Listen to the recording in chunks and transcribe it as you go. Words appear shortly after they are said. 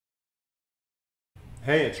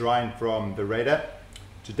Hey, it's Ryan from The Radar.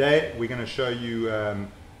 Today we're going to show you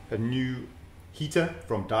a new heater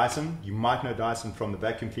from Dyson. You might know Dyson from the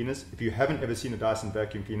vacuum cleaners. If you haven't ever seen a Dyson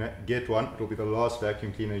vacuum cleaner, get one. It'll be the last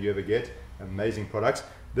vacuum cleaner you ever get. Amazing products.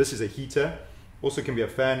 This is a heater. Also can be a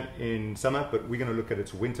fan in summer, but we're going to look at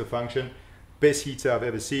its winter function. Best heater I've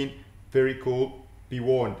ever seen. Very cool. Be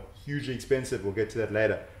warned, hugely expensive. We'll get to that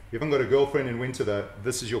later. If you haven't got a girlfriend in winter though,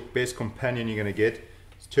 this is your best companion you're going to get.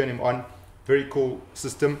 Just turn him on. Very cool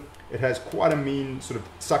system. It has quite a mean sort of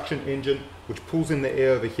suction engine which pulls in the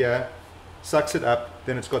air over here, sucks it up.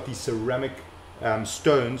 Then it's got these ceramic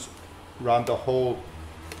stones around the whole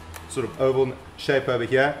sort of oval shape over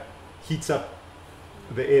here. Heats up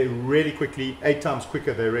the air really quickly, 8 times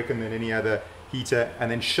quicker they reckon than any other heater, and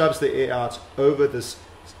then shoves the air out over this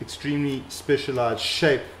extremely specialized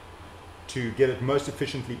shape to get it most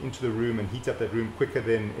efficiently into the room and heat up that room quicker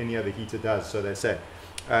than any other heater does, so they say.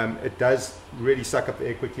 It does really suck up the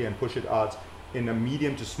air quickly and push it out in a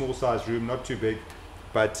medium to small size room, not too big,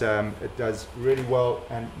 but it does really well.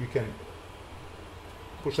 And you can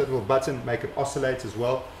push that little button, make it oscillate as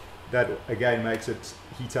well. That again makes it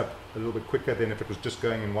heat up a little bit quicker than if it was just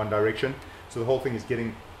going in one direction. So the whole thing is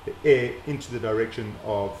getting the air into the direction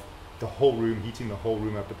of the whole room, heating the whole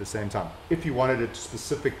room up at the same time. If you wanted it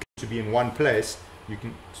specifically to be in one place, you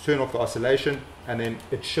can turn off the oscillation and then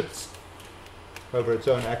it shifts over its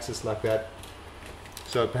own axis like that.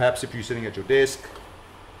 So perhaps if you're sitting at your desk,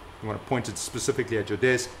 you want to point it specifically at your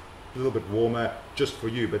desk, a little bit warmer just for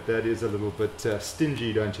you, but that is a little bit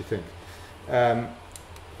stingy, don't you think?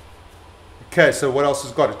 Okay, so what else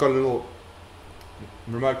has it got? It's got a little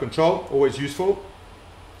remote control, always useful.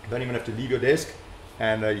 You don't even have to leave your desk,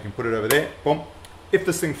 and you can put it over there, boom. If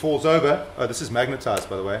this thing falls over, oh, this is magnetized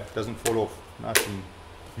by the way, it doesn't fall off, nice and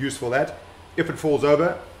useful that. If it falls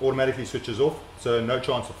over, automatically switches off, so no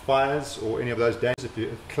chance of fires or any of those dangers if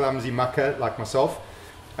you're a clumsy mucker like myself.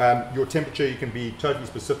 Your temperature, you can be totally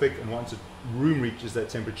specific, and once the room reaches that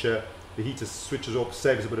temperature, the heater switches off,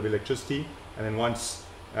 saves a bit of electricity, and then once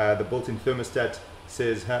the built-in thermostat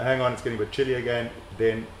says, hang on, it's getting a bit chilly again,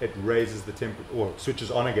 then it raises the temperature, or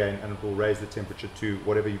switches on again, and it will raise the temperature to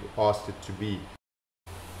whatever you've asked it to be.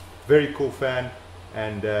 Very cool fan,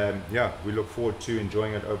 and yeah, we look forward to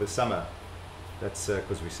enjoying it over summer. That's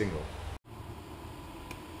because we're single.